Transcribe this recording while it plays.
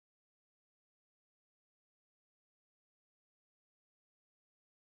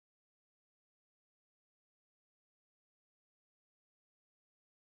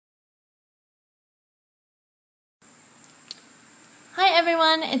Hi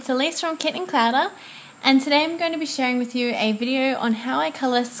everyone, it's Elise from Kit and Clowder, and today I'm going to be sharing with you a video on how I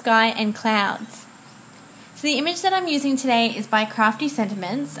colour sky and clouds. So the image that I'm using today is by Crafty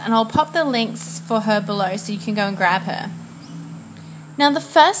Sentiments, and I'll pop the links for her below so you can go and grab her. Now the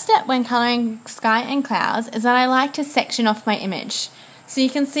first step when colouring sky and clouds is that I like to section off my image. So you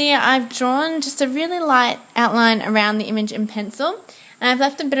can see I've drawn just a really light outline around the image in pencil, and I've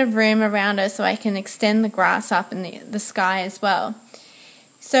left a bit of room around her so I can extend the grass up and the sky as well.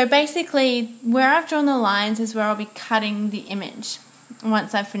 So basically where I've drawn the lines is where I'll be cutting the image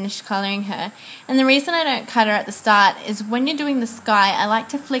once I've finished colouring her. And the reason I don't cut her at the start is when you're doing the sky, I like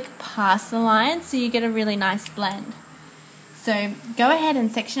to flick past the lines so you get a really nice blend. So go ahead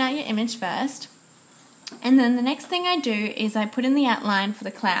and section out your image first, and then the next thing I do is I put in the outline for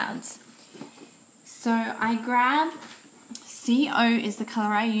the clouds. So I grab CO is the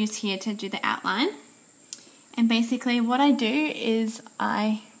colour I use here to do the outline, and basically what I do is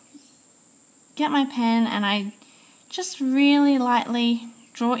I get my pen and I just really lightly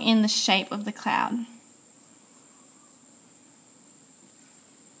draw in the shape of the cloud.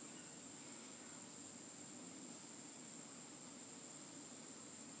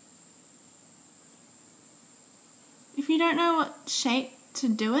 If you don't know what shape to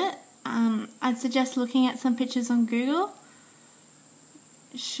do it, I'd suggest looking at some pictures on Google.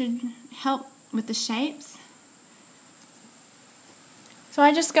 It should help with the shapes. So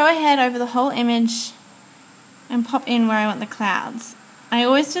I just go ahead over the whole image and pop in where I want the clouds. I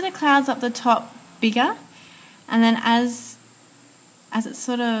always do the clouds up the top bigger, and then as it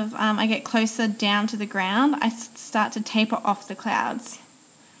sort of I get closer down to the ground, I start to taper off the clouds.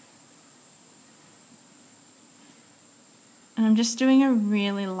 And I'm just doing a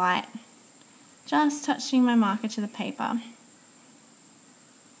really light, just touching my marker to the paper.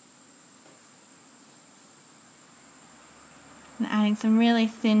 And adding some really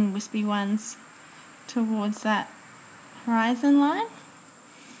thin wispy ones towards that horizon line.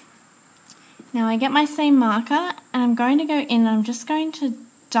 Now I get my same marker and I'm going to go in and I'm just going to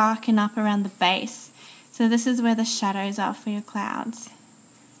darken up around the base. So this is where the shadows are for your clouds.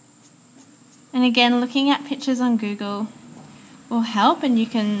 And again, looking at pictures on Google will help, and you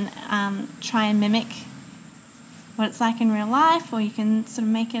can try and mimic what it's like in real life, or you can sort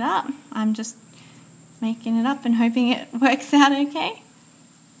of make it up. I'm just making it up and hoping it works out okay.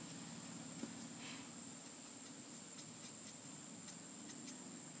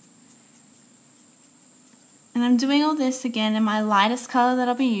 And I'm doing all this again in my lightest colour that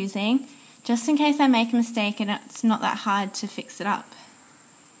I'll be using, just in case I make a mistake and it's not that hard to fix it up.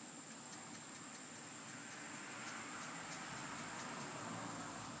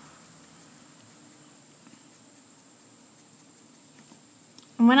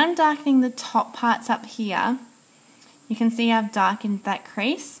 And when I'm darkening the top parts up here, you can see I've darkened that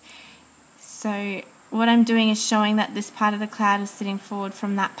crease. So what I'm doing is showing that this part of the cloud is sitting forward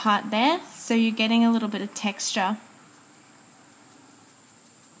from that part there, so you're getting a little bit of texture.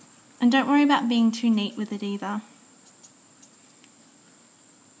 And don't worry about being too neat with it either.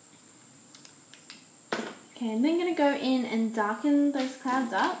 Okay, I'm then going to go in and darken those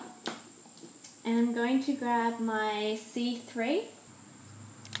clouds up, and I'm going to grab my C3.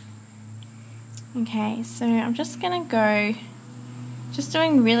 Okay, so I'm just going to go just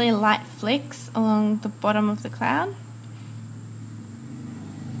doing really light flicks along the bottom of the cloud.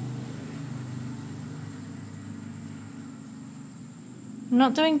 I'm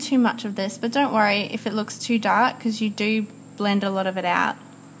not doing too much of this, but don't worry if it looks too dark, because you do blend a lot of it out.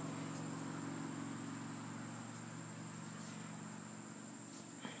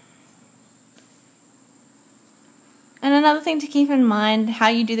 And another thing to keep in mind, how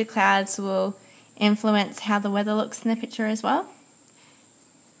you do the clouds will influence how the weather looks in the picture as well.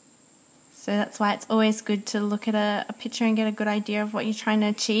 So that's why it's always good to look at a picture and get a good idea of what you're trying to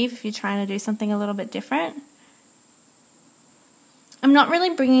achieve if you're trying to do something a little bit different. I'm not really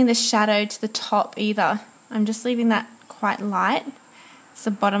bringing the shadow to the top either. I'm just leaving that quite light.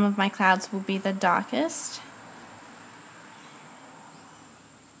 So the bottom of my clouds will be the darkest.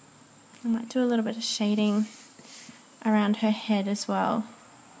 I might do a little bit of shading around her head as well.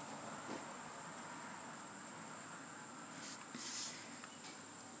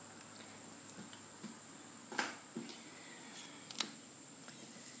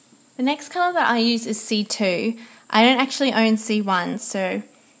 The next colour that I use is C2. I don't actually own C1, so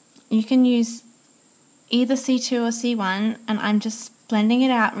you can use either C2 or C1, and I'm just blending it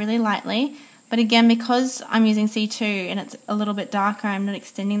out really lightly. But again, because I'm using C2 and it's a little bit darker, I'm not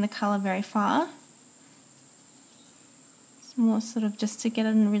extending the colour very far. It's more sort of just to get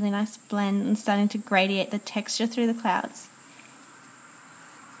a really nice blend and starting to gradiate the texture through the clouds.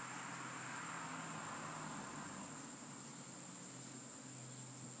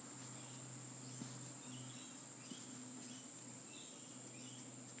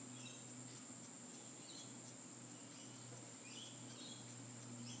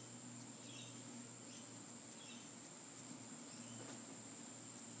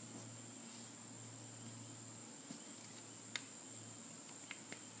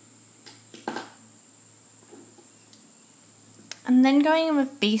 I'm then going in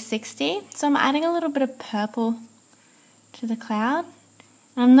with B60, so I'm adding a little bit of purple to the cloud.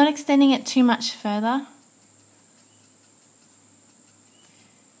 And I'm not extending it too much further.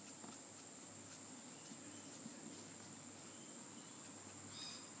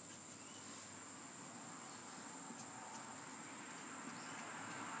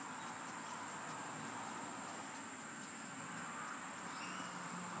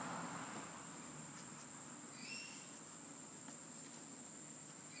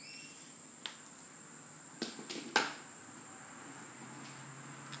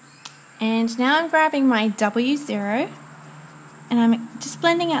 And now I'm grabbing my W0 and I'm just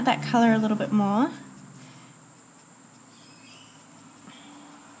blending out that colour a little bit more.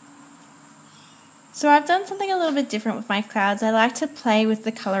 So I've done something a little bit different with my clouds. I like to play with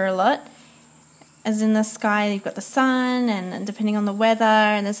the colour a lot. As in the sky, you've got the sun and depending on the weather,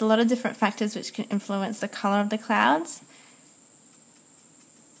 and there's a lot of different factors which can influence the colour of the clouds.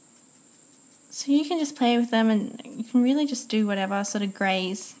 So you can just play with them and you can really just do whatever sort of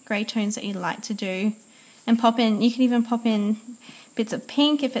grey tones that you like to do. And you can even pop in bits of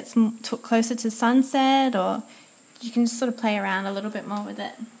pink if it's closer to sunset, or you can just sort of play around a little bit more with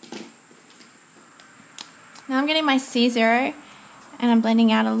it. Now I'm getting my C0 and I'm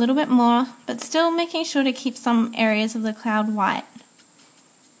blending out a little bit more, but still making sure to keep some areas of the cloud white.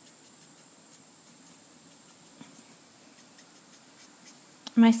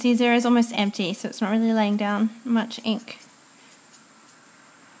 My C0 is almost empty, so it's not really laying down much ink.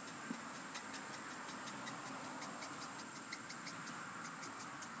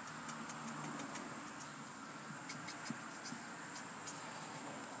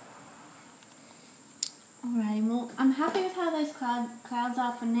 Alrighty, well, I'm happy with how those clouds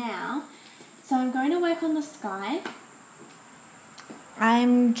are for now, so I'm going to work on the sky.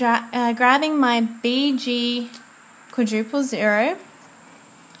 I'm grabbing my BG quadruple 0.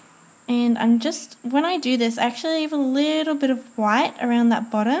 And I'm just, when I do this, I actually leave a little bit of white around that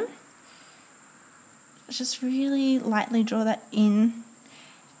bottom. Just really lightly draw that in.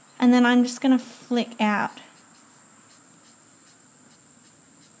 And then I'm just going to flick out.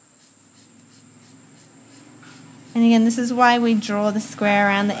 And again, this is why we draw the square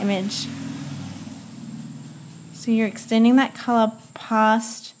around the image. So you're extending that colour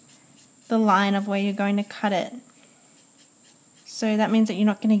past the line of where you're going to cut it. So that means that you're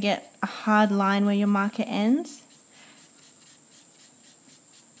not going to get a hard line where your marker ends.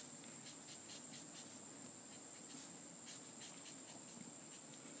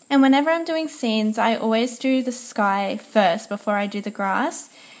 And whenever I'm doing scenes, I always do the sky first before I do the grass,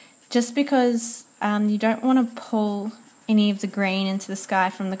 just because you don't want to pull any of the green into the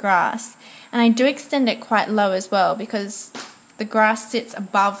sky from the grass. And I do extend it quite low as well, because the grass sits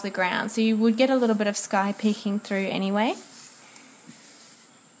above the ground, so you would get a little bit of sky peeking through anyway.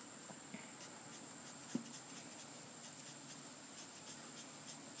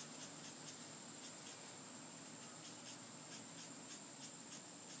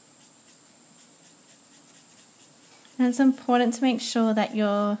 And it's important to make sure that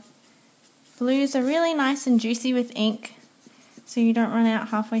your blues are really nice and juicy with ink, so you don't run out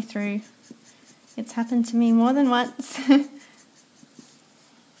halfway through. It's happened to me more than once.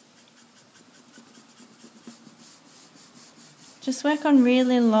 Just work on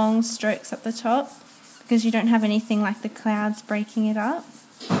really long strokes at the top, because you don't have anything like the clouds breaking it up.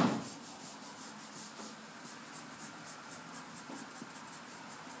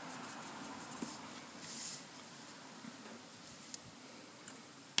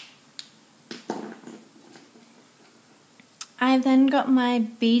 I've then got my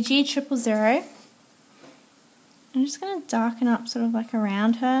BG 000. I'm just going to darken up sort of like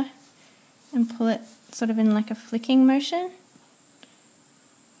around her and pull it sort of in like a flicking motion.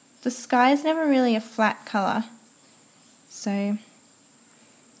 The sky is never really a flat colour, so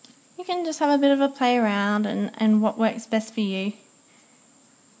you can just have a bit of a play around and what works best for you.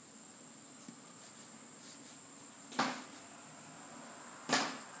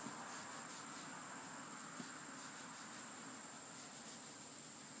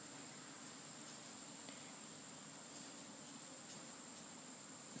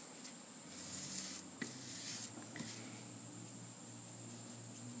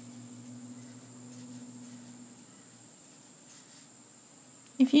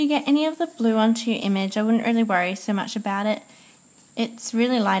 If you get any of the blue onto your image, I wouldn't really worry so much about it. It's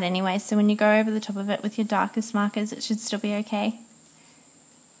really light anyway, so when you go over the top of it with your darkest markers, it should still be okay.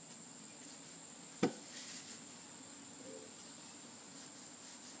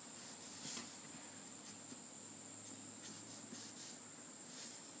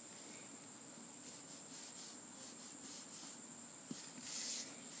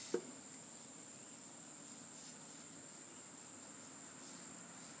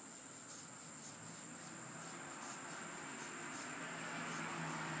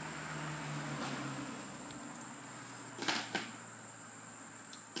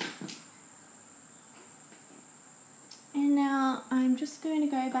 now I'm just going to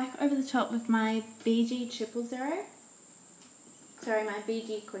go back over the top with my BG triple zero. Sorry, my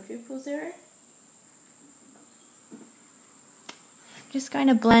BG quadruple zero. Just going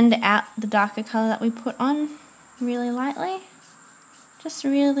to blend out the darker colour that we put on really lightly. Just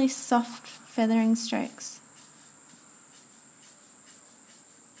really soft feathering strokes.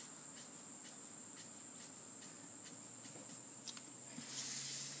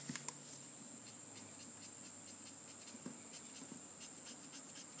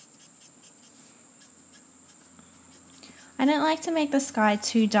 I don't like to make the sky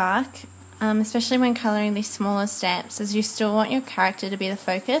too dark, especially when colouring these smaller stamps, as you still want your character to be the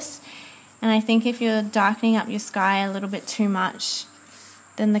focus. And I think if you're darkening up your sky a little bit too much,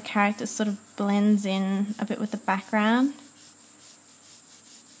 then the character sort of blends in a bit with the background.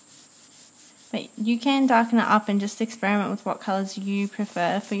 But you can darken it up and just experiment with what colours you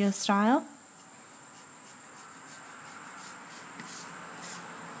prefer for your style.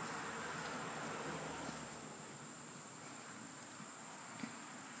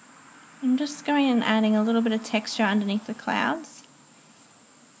 I'm just going and adding a little bit of texture underneath the clouds.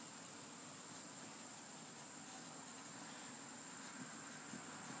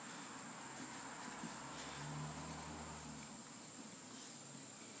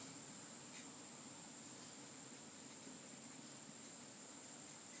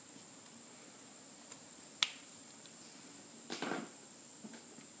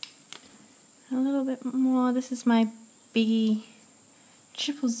 A little bit more. This is my B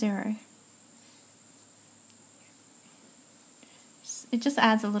triple zero. It just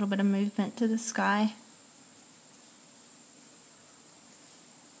adds a little bit of movement to the sky.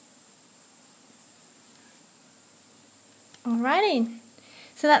 Alrighty,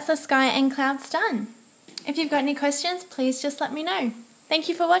 so that's the sky and clouds done. If you've got any questions, please just let me know. Thank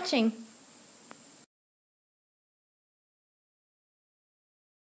you for watching.